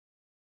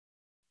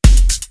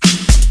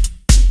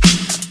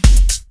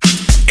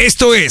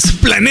Esto es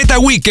Planeta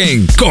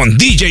Weekend con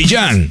DJ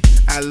GIAN.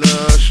 I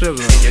love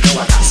sugar. You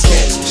know I got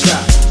soul,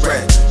 stop,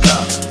 red,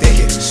 love, think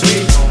it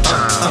sweet.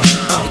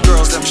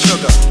 Girls them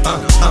sugar.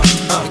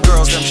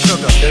 Girls them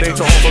sugar. It ain't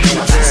the whole fucking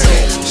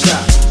jam.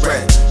 Stop,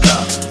 red,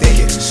 love, think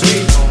it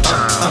sweet.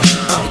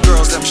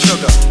 Girls them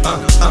sugar.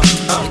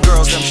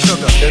 Girls them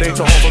sugar. It ain't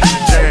the whole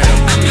fucking jam.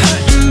 I'm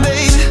hurting,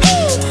 baby.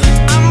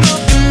 I'm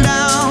broken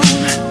down.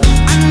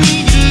 I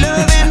need your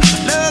loving,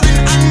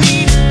 I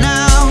need it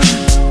now.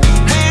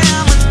 When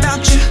I'm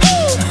without you,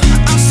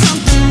 I'm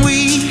something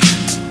weak.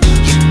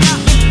 You got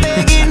me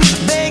begging,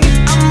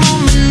 I'm on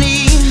my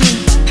knees.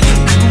 I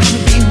don't wanna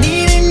be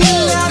needing your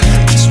love,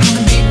 I just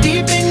wanna be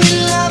deep in your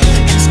love.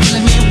 And it's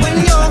killing me when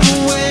you're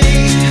away.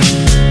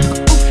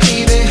 Oh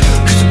baby,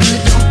 'cause I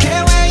really don't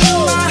care where you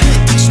are.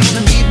 I just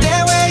wanna be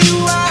there where you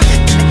are.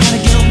 And I gotta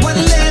get one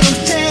little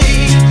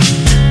take.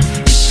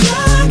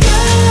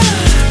 Sugar,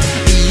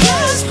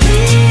 yes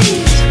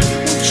please.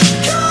 Won't you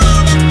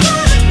come and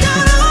put it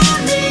down on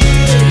me?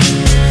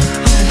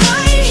 I'm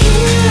right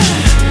here,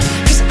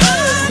 'cause I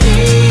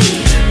need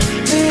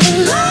little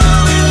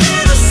love and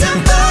little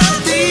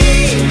sympathy.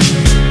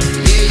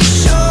 Yeah, you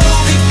show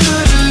me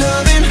good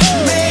loving,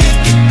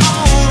 make it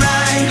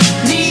alright.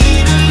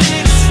 Need a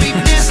little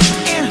sweetness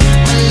in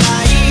my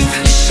life.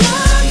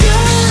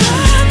 Sugar,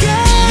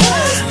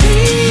 yes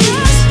please.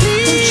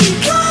 Won't you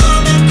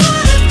come and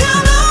put it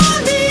down on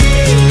me?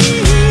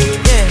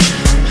 Yeah.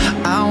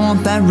 I want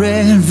that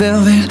red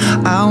velvet,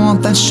 I want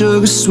that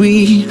sugar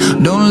sweet.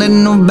 Don't let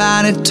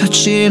nobody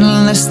touch it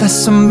unless that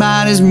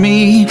somebody's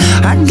me.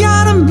 I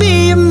gotta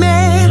be a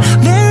man,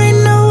 there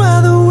ain't no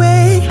other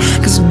way.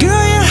 'Cause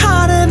girl, you're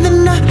hotter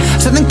than a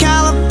Southern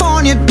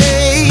California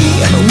day.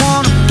 I don't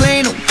wanna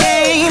play no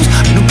games,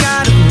 no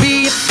gotta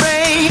be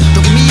afraid.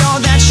 Don't give me all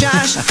that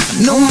shine,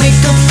 no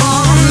makeup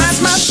on, that's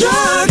my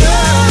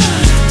sugar.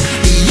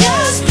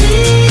 Yes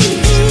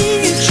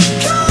please,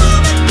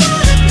 come and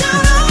put it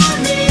down on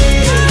me.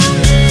 I'm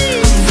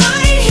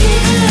right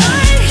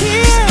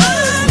here, I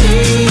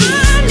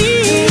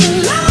need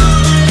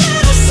love and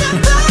little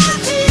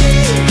sympathy.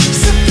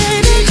 So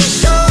baby, just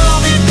show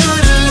me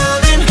good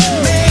loving,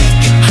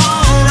 make it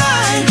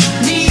alright.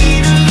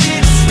 Need a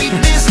little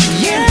sweetness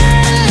in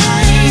my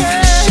life.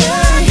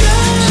 Sugar,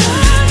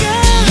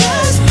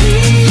 yes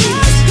please.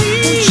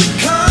 Won't you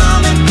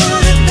come and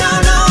put it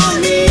down on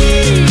me?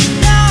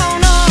 Down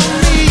on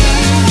me.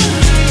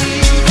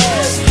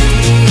 Yes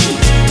please.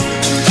 Come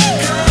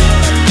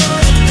and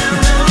put it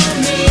down on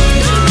me.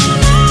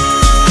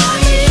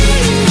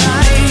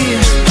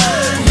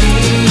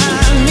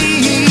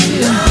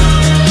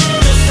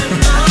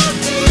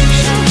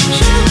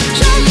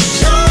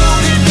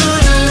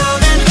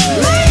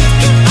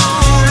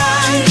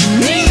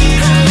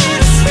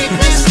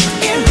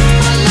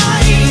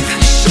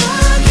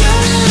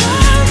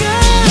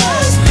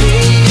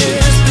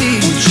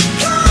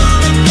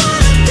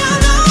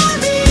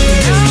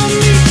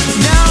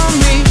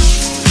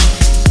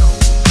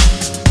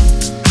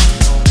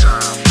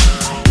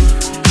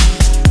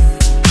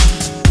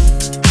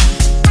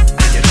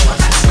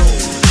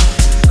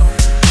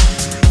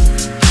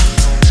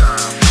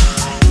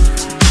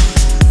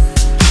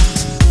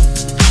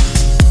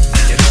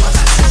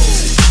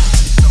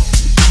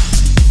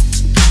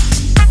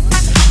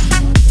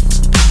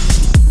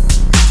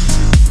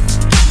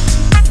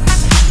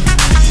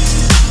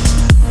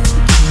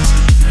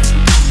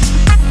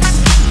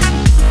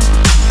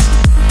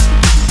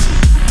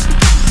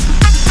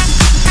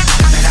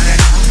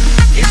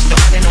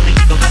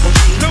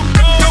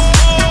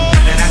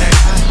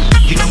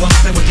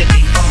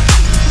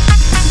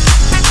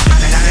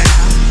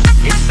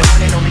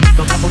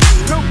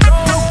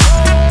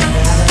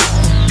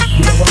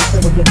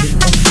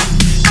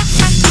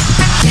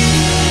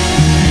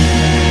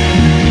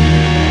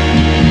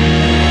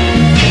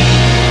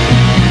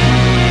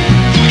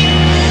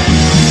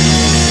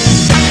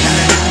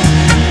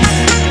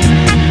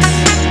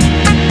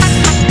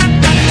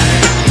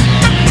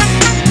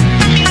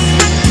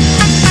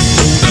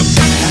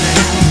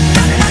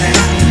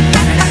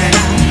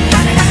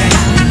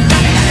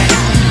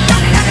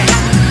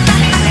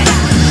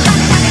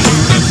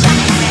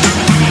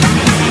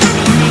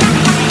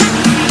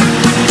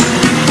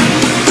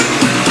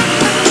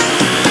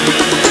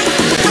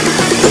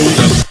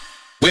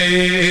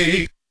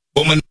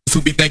 Who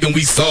be thinking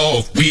we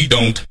soft, we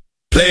don't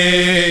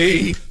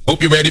play.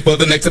 Hope you're ready for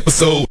the next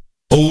episode.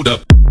 Hold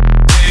up.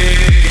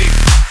 Hey,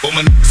 for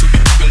my niggas who be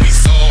thinking we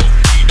soft,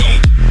 we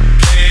don't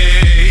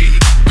play.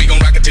 We gon'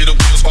 rock it till the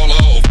wheels fall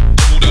off.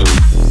 Hold up.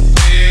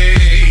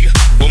 Hey,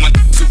 for my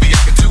niggas who be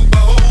acting too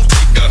bold,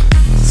 take a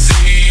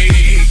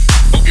seat.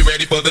 Hope you're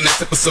ready for the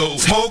next episode.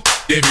 Smoke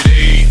every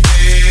day.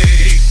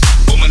 Hey,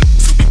 for my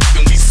niggas who be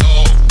thinking we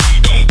soft,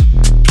 we don't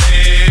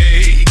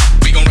play.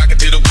 We gon' rock it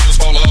till the wheels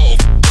fall off.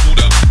 Hold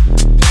up.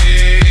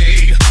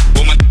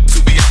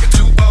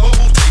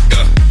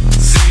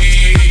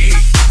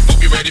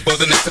 Ready for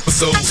the next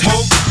episode.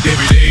 Smoke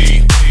every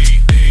day.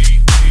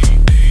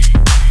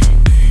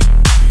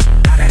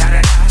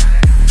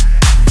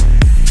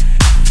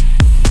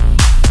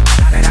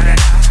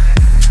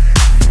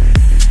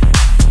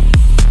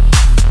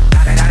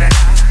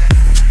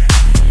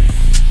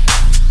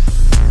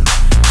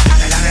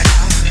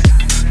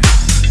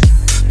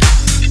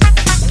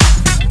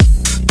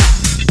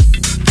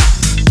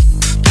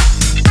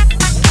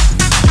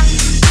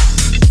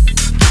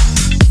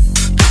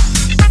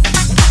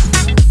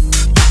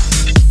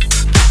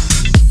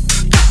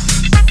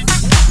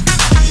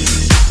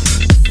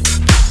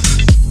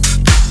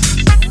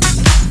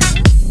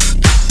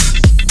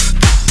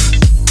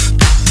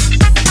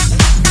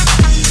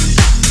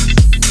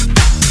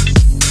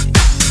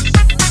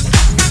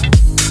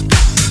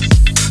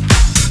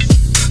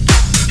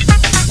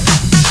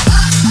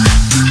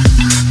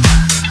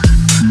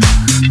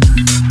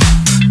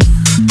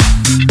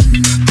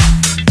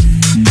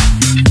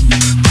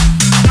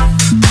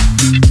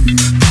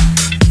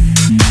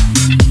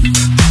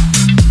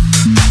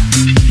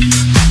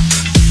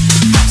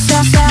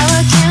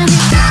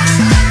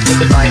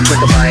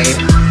 bite.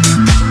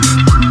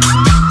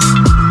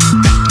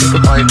 Take a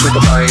bite, take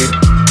a bite.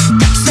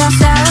 So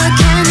sour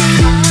candy.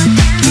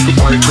 Take a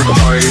bite, take a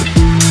bite.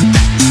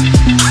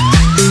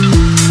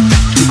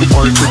 Take a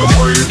bite, take a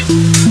bite.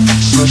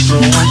 So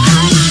sour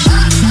candy.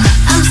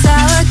 I'm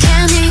sour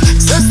candy,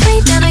 so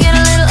sweet that I get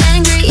a little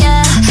angry,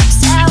 yeah.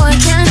 Sour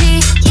candy,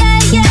 yeah,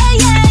 yeah,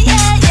 yeah,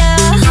 yeah,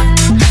 yeah.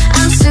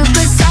 I'm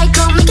super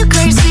psycho, make you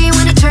crazy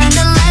when I turn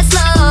the lights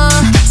low.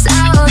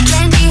 Sour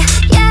candy,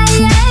 yeah,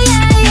 yeah,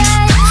 yeah,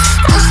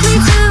 yeah. Ask me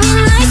to be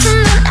nice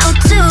and then I'll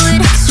do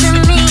it extra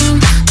mean.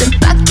 내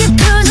밖에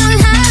표정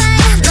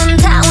하나에 넌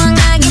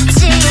당황하겠지.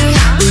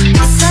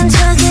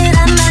 이상적이란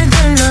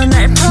말들로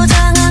날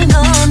포장한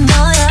건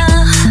너야,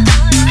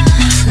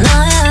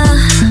 너야.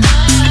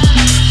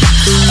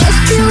 If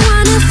you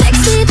wanna fix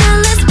me, then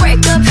let's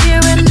break up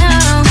here and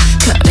now.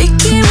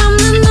 거리낌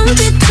없는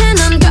눈빛에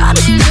넌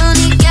거리를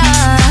두니까.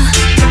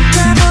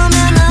 듣다 보면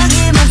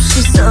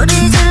어김없이 소리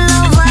질러.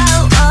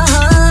 Wow,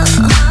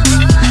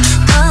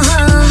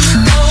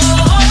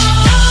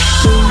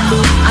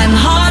 I'm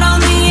hot on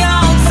the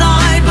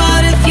outside,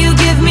 but if you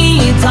give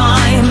me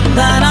time,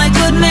 then I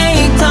could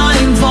make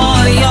time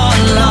for your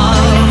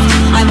love.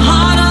 I'm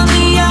hot on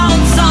the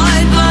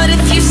outside, but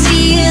if you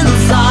see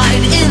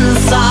inside,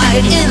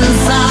 inside,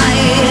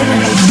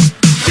 inside.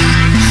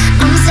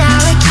 I'm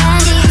sour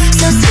candy,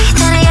 so sweet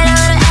that I get a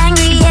little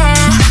angry,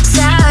 yeah.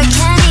 Sour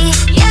candy,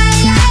 yeah,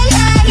 yeah,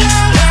 yeah,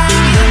 yeah,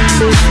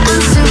 yeah.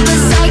 I'm super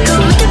psycho,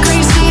 make you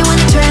crazy when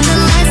I turn the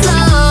lights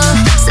low.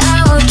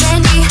 Sour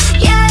candy,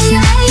 yeah,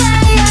 yeah,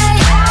 yeah, yeah,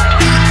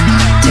 yeah.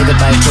 Take a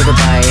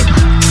bite,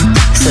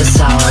 so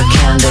sour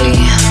candy.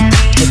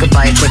 Take a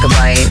bite,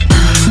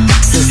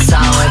 so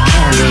sour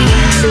candy.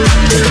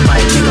 Take a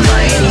bite,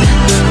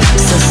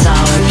 so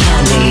sour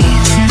candy.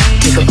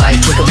 Take a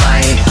bite,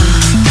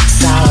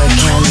 sour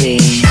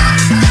candy.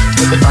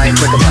 Take a bite,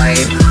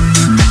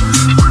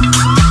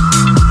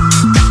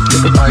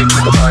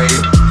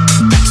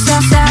 So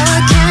sour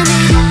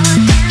candy.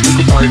 Take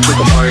a bite,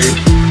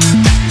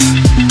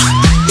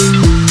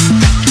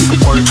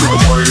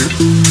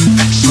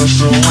 So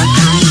sour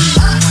candy.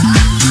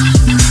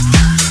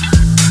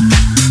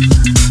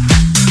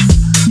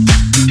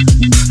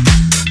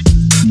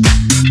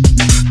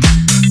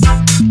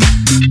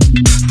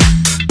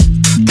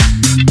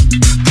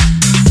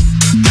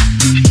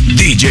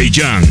 DJ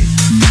GIAN.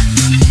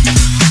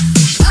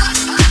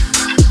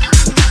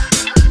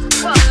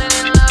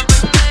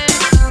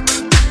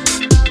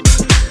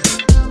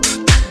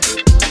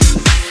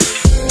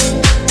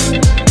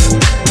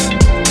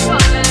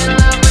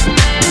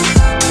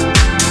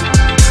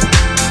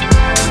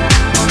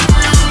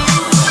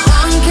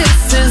 One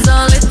kiss is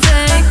all it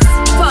takes.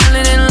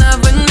 Falling in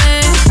love with me.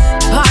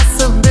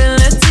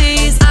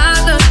 Possibilities.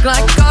 I look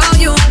like all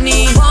you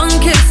need. One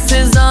kiss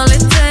is all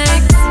it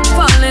takes.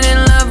 Falling in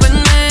love with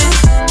me.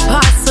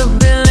 Possibilities.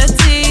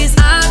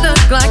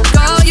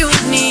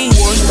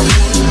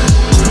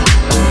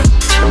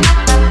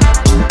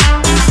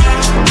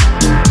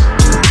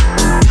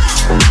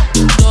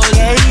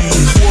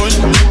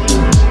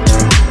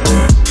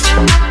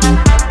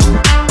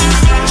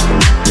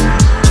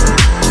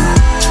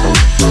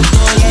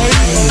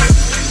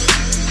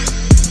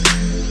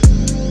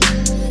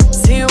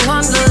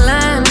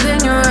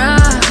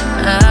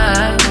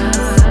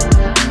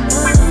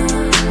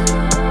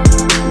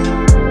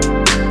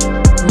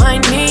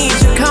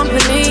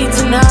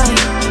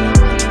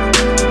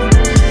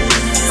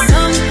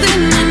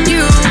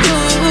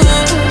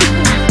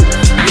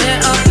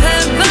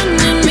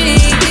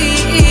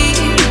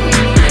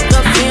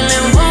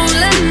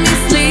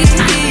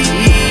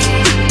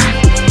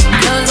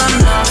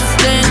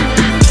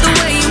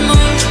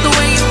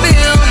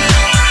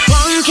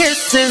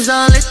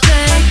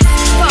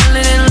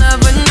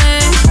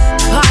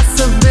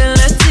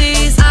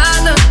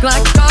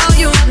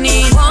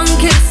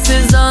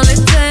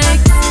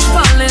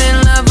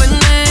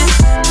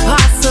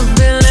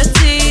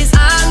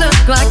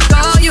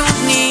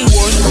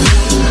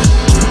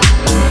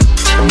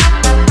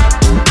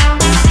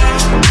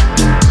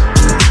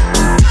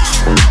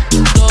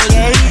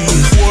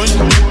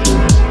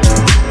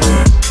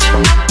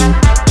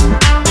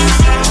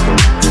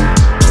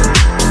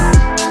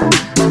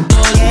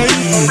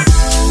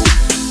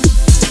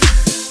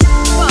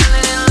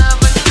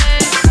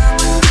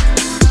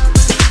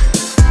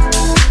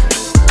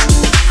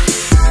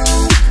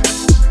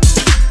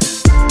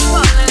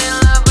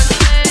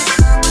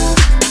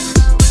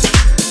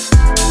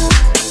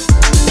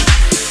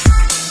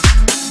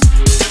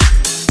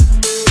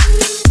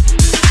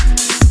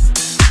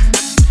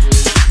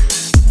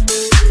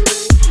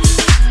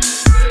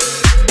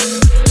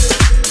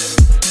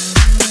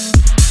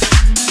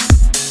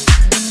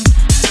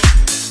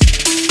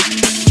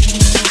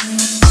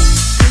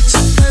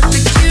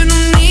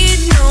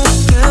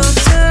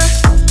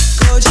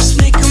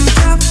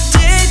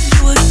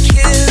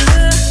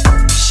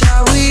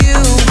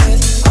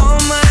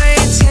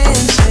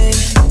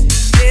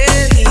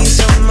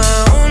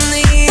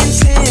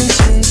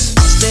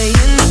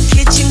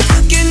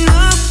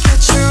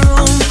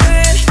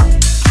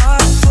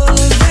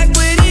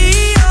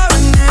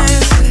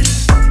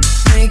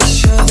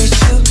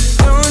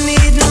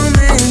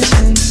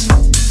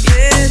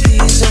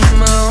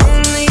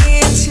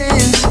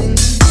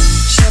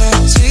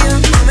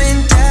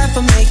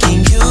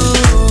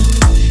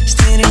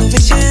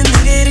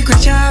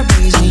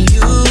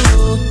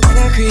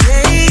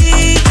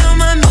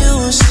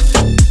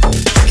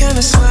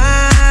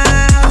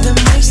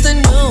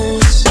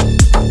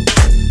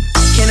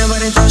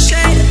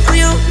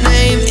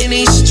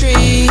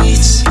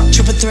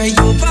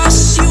 bello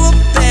pasado.